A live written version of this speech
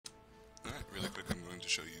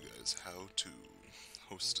show you guys how to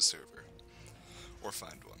host a server. Or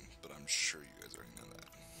find one, but I'm sure you guys already know that.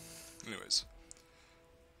 Anyways.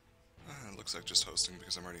 It looks like just hosting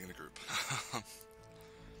because I'm already in a group.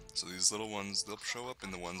 So these little ones, they'll show up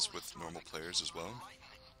in the ones with normal players as well.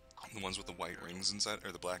 The ones with the white rings inside,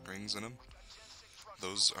 or the black rings in them.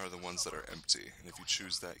 Those are the ones that are empty, and if you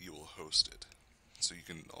choose that, you will host it. So you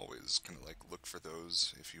can always kind of like look for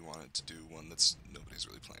those if you wanted to do one that's nobody's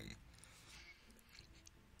really playing.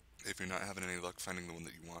 If you're not having any luck finding the one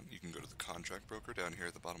that you want, you can go to the contract broker down here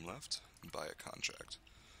at the bottom left and buy a contract.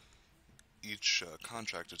 Each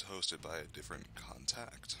contract is hosted by a different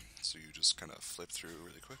contact, so you just kind of flip through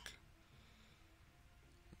really quick.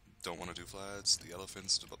 Don't want to do Vlad's, the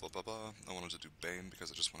elephants, blah blah blah blah. I wanted to do Bane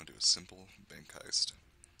because I just want to do a simple bank heist.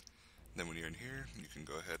 Then when you're in here, you can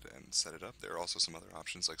go ahead and set it up. There are also some other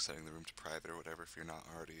options like setting the room to private or whatever if you're not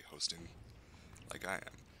already hosting like I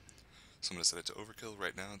am. So I'm going to set it to overkill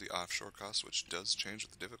right now. The offshore cost, which does change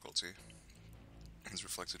with the difficulty, is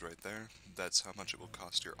reflected right there. That's how much it will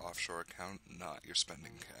cost your offshore account, not your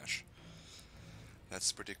spending cash.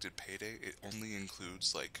 That's predicted payday. It only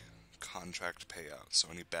includes like contract payout, so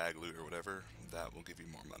any bag loot or whatever, that will give you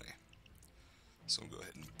more money. So we'll go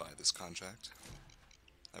ahead and buy this contract.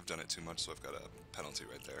 I've done it too much, so I've got a penalty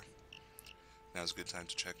right there. Now's a good time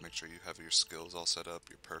to check, make sure you have your skills all set up,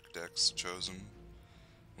 your perk decks chosen.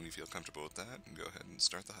 When you feel comfortable with that, go ahead and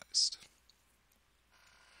start the heist.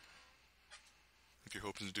 If you're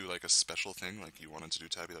hoping to do like a special thing, like you wanted to do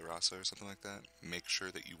tabula rasa or something like that, make sure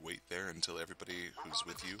that you wait there until everybody who's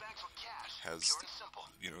with you has,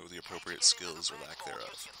 the appropriate skills or lack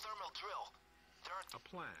thereof. A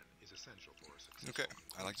plan is essential for a success. Okay,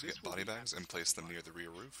 I like to get body bags and place them near the rear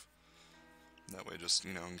roof. That way just,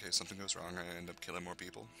 in case something goes wrong, I end up killing more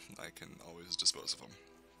people, I can always dispose of them.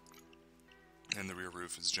 And the rear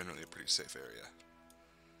roof is generally a pretty safe area.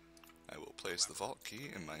 I will place the vault key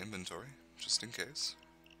in my inventory, just in case.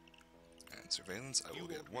 And surveillance, I will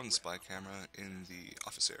get one spy camera in the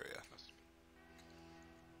office area.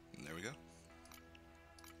 And there we go.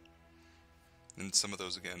 And some of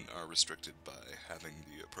those, again, are restricted by having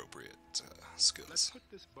the appropriate skills. Let's put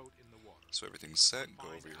this boat in the water. So everything's set, go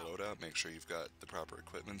over your loadout, make sure you've got the proper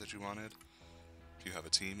equipment that you wanted. If you have a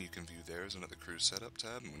team, you can view theirs under the crew setup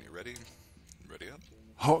tab, and when you're ready, ready up.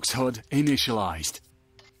 Hawk's HUD initialized.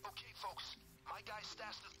 Okay, folks, my guy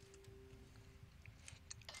stashed it.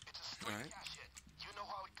 It's a straight cash hit. You know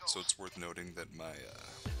how it goes. So it's worth noting that my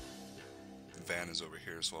van is over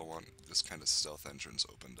here, so I want this kind of stealth entrance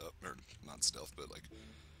opened up, or not stealth, but like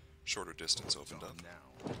shorter distance opened up.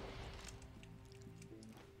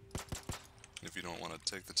 If you don't want to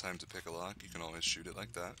take the time to pick a lock, you can always shoot it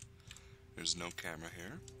like that. There's no camera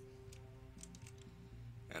here.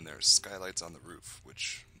 And there's skylights on the roof,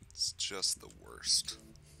 which is just the worst.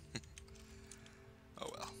 Oh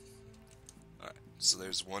well. Alright, so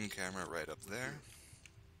there's one camera right up there.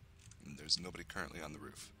 And there's nobody currently on the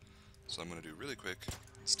roof. So I'm going to do really quick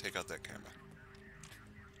is take out that camera.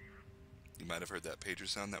 You might have heard that pager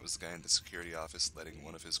sound. That was the guy in the security office letting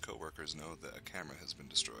one of his co-workers know that a camera has been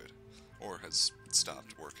destroyed. Or has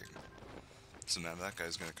stopped working. So now that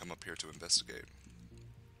guy's going to come up here to investigate.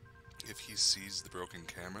 If he sees the broken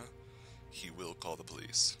camera, he will call the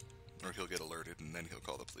police. Or he'll get alerted and then he'll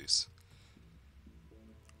call the police.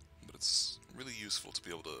 But it's really useful to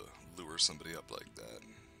be able to lure somebody up like that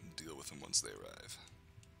and deal with them once they arrive.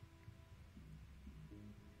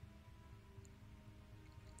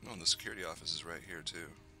 Oh, and the security office is right here too.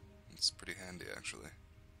 It's pretty handy actually.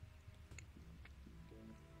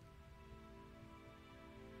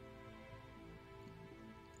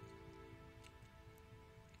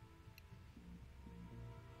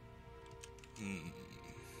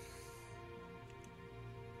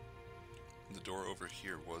 The door over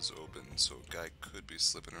here was open, so a guy could be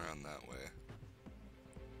slipping around that way.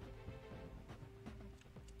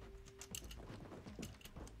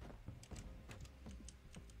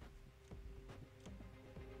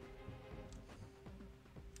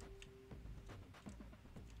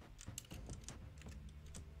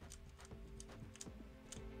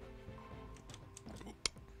 Oop.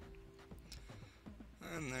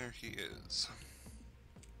 And there he is.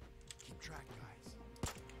 Keep track, guys.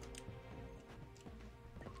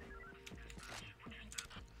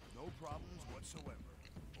 No problems whatsoever.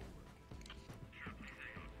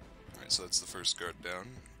 Alright, so that's the first guard down.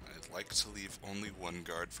 I'd like to leave only one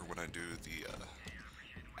guard for when I do the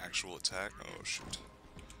actual attack. Oh shoot.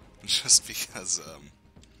 Just because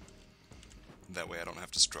that way I don't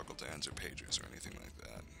have to struggle to answer pagers or anything like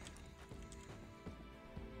that.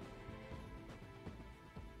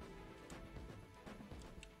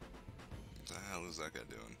 What the hell hell is that guy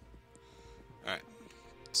doing? Alright,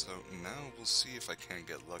 so now we'll see if I can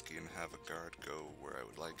get lucky and have a guard go where I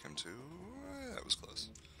would like him to. That was close.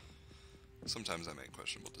 Sometimes I make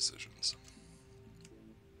questionable decisions.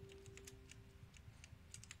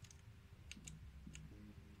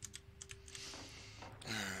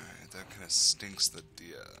 Alright, that kind of stinks that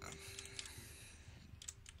the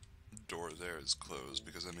door there is closed,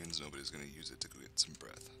 because that means nobody's going to use it to go get some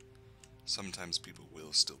breath. Sometimes people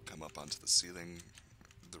will still come up onto the ceiling,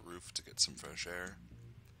 the roof, to get some fresh air.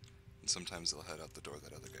 And sometimes they'll head out the door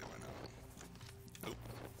that other guy went out. Oh.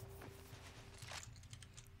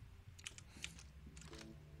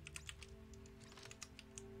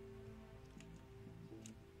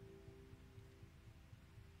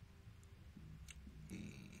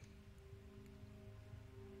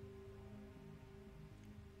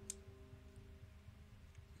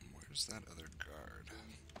 Where's that other guard?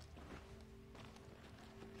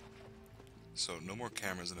 So, no more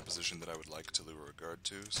cameras in a position that I would like to lure a guard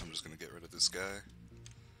to, so I'm just going to get rid of this guy.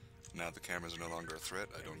 Now the cameras are no longer a threat,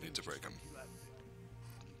 I don't need to break them.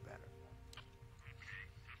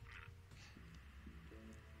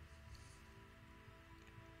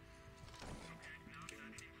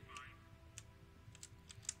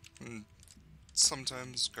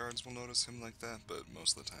 Sometimes guards will notice him like that, but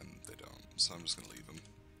most of the time they don't, so I'm just going to leave him.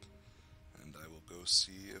 And I will go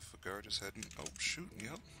see if a guard is heading... Oh, shoot,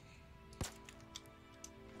 yep.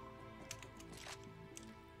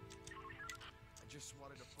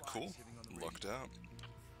 Cool, lucked out.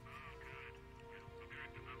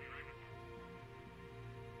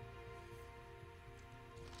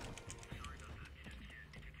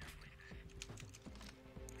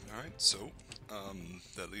 Alright, so,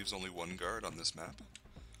 that leaves only one guard on this map.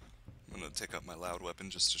 I'm gonna take out my loud weapon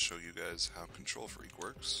just to show you guys how Control Freak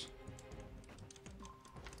works.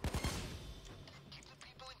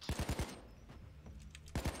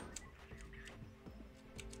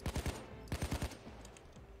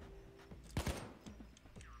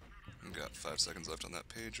 Got 5 seconds left on that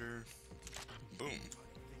pager. Boom.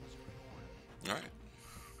 Alright.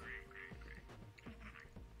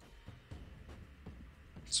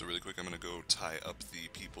 So really quick, I'm going to go tie up the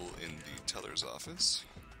people in the teller's office.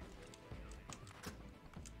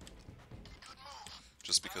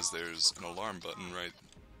 Just because there's an alarm button right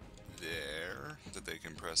there that they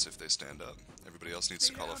can press if they stand up. Everybody else needs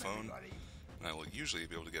to call a phone, and I will usually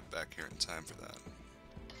be able to get back here in time for that.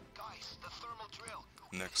 Guys, the thermal drill.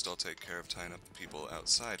 Next, I'll take care of tying up the people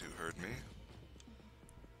outside who heard me.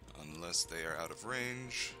 Unless they are out of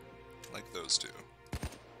range, like those two.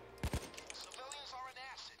 Civilians are an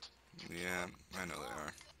asset. Yeah, I know they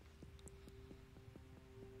are.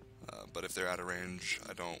 But if they're out of range,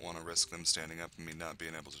 I don't want to risk them standing up and me not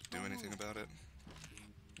being able to do anything about it.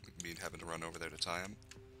 Me having to run over there to tie them.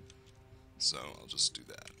 So I'll just do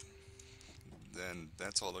that. Then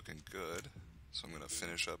that's all looking good. So I'm going to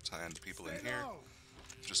finish up tying the people in here.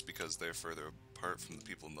 Just because they're further apart from the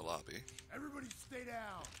people in the lobby. Everybody stay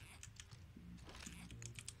down.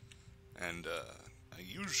 And I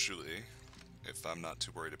usually, if I'm not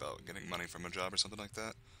too worried about getting money from a job or something like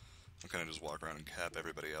that, I'll kind of just walk around and cap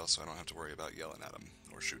everybody else so I don't have to worry about yelling at them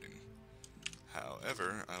or shooting.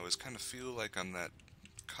 However, I always kind of feel like I'm that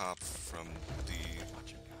cop from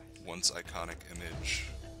the once iconic image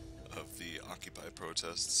of the Occupy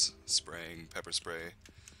protests, spraying pepper spray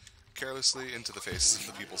carelessly into the faces of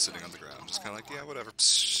the people sitting on the ground. Just kind of like, yeah, whatever.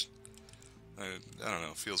 Psh. I don't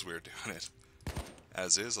know, feels weird doing it.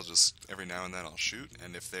 As is, I'll just, every now and then I'll shoot,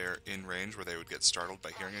 and if they're in range where they would get startled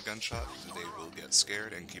by hearing a gunshot, they will get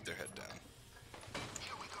scared and keep their head down.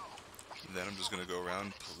 Then I'm just going to go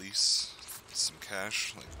around, police some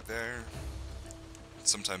cash, like there.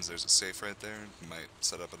 Sometimes there's a safe right there, might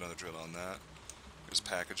set up another drill on that. There's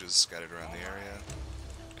packages scattered around the area,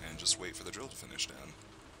 and just wait for the drill to finish down.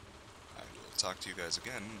 I will talk to you guys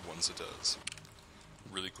again once it does.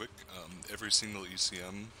 Really quick, every single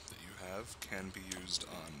ECM that you have can be used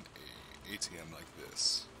on a ATM like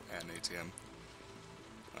this, an ATM.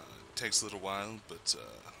 Takes a little while, but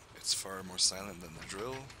it's far more silent than the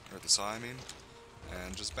drill, or the saw I mean,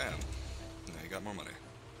 and just bam, now you got more money.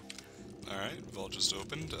 Alright, vault just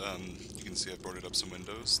opened. You can see I've boarded up some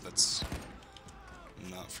windows. That's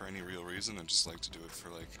not for any real reason, I just like to do it for,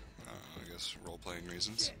 like, I guess, role-playing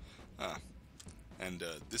reasons. And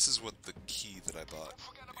this is what the key that I bought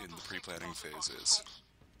in the pre-planning phase is.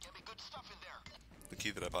 The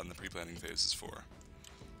key that I bought in the pre-planning phase is for.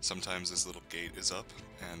 Sometimes this little gate is up,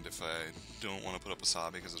 and if I don't want to put up a saw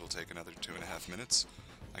because it'll take another 2.5 minutes,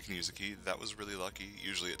 I can use a key. That was really lucky.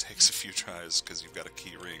 Usually it takes a few tries because you've got a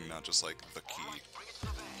key ring, not just like the key.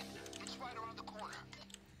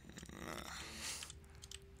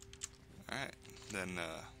 then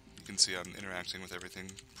you can see I'm interacting with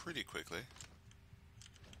everything pretty quickly.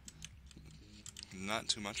 Not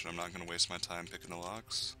too much, and I'm not going to waste my time picking the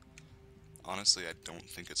locks. Honestly, I don't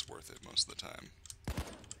think it's worth it most of the time.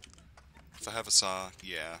 If I have a saw,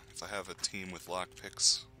 yeah. If I have a team with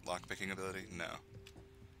lockpicking ability, no.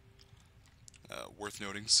 Worth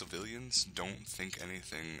noting, civilians don't think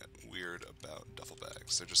anything weird about duffel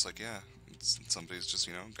bags. They're just like, yeah, somebody's just,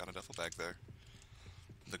 got a duffel bag there.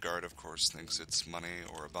 The guard, of course, thinks it's money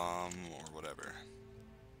or a bomb or whatever.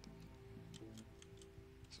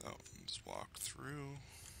 So, just walk through.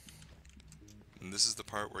 And this is the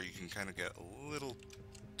part where you can kind of get a little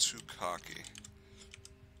too cocky.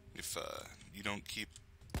 If you don't keep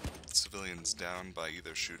civilians down by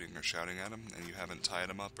either shooting or shouting at them, and you haven't tied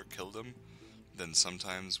them up or killed them, then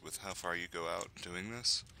sometimes with how far you go out doing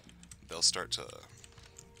this, they'll start to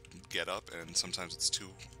get up, and sometimes it's too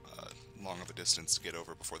long of a distance to get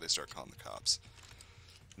over before they start calling the cops.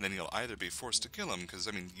 And then you'll either be forced to kill them, because,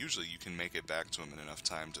 usually you can make it back to them in enough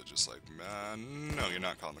time to just like, no, you're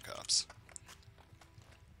not calling the cops.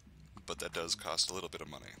 But that does cost a little bit of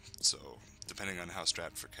money, so depending on how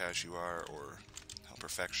strapped for cash you are, or how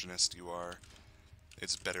perfectionist you are,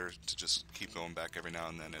 it's better to just keep going back every now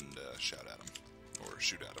and then and shout at them, or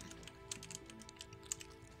shoot at them.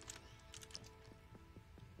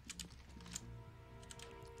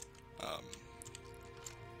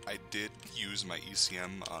 I did use my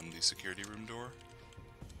ECM on the security room door.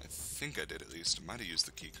 I think I did, at least. I might have used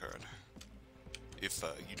the key card. If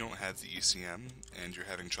you don't have the ECM and you're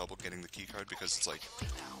having trouble getting the key card because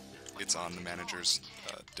it's on the manager's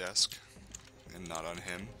desk and not on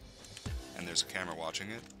him, and there's a camera watching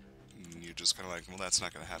it, and you're just kind of like, well, that's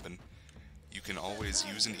not going to happen. You can always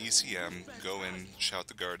use an ECM, go in, shout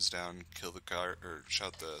the guards down, kill the guard, or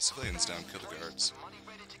shout the civilians down, kill the guards,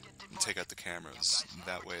 and take out the cameras.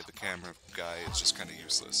 That way the camera guy is just kind of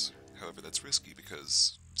useless. However, that's risky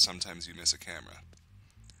because sometimes you miss a camera.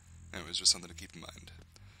 And it was just something to keep in mind.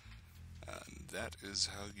 And that is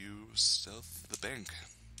how you stealth the bank.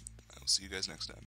 I will see you guys next time.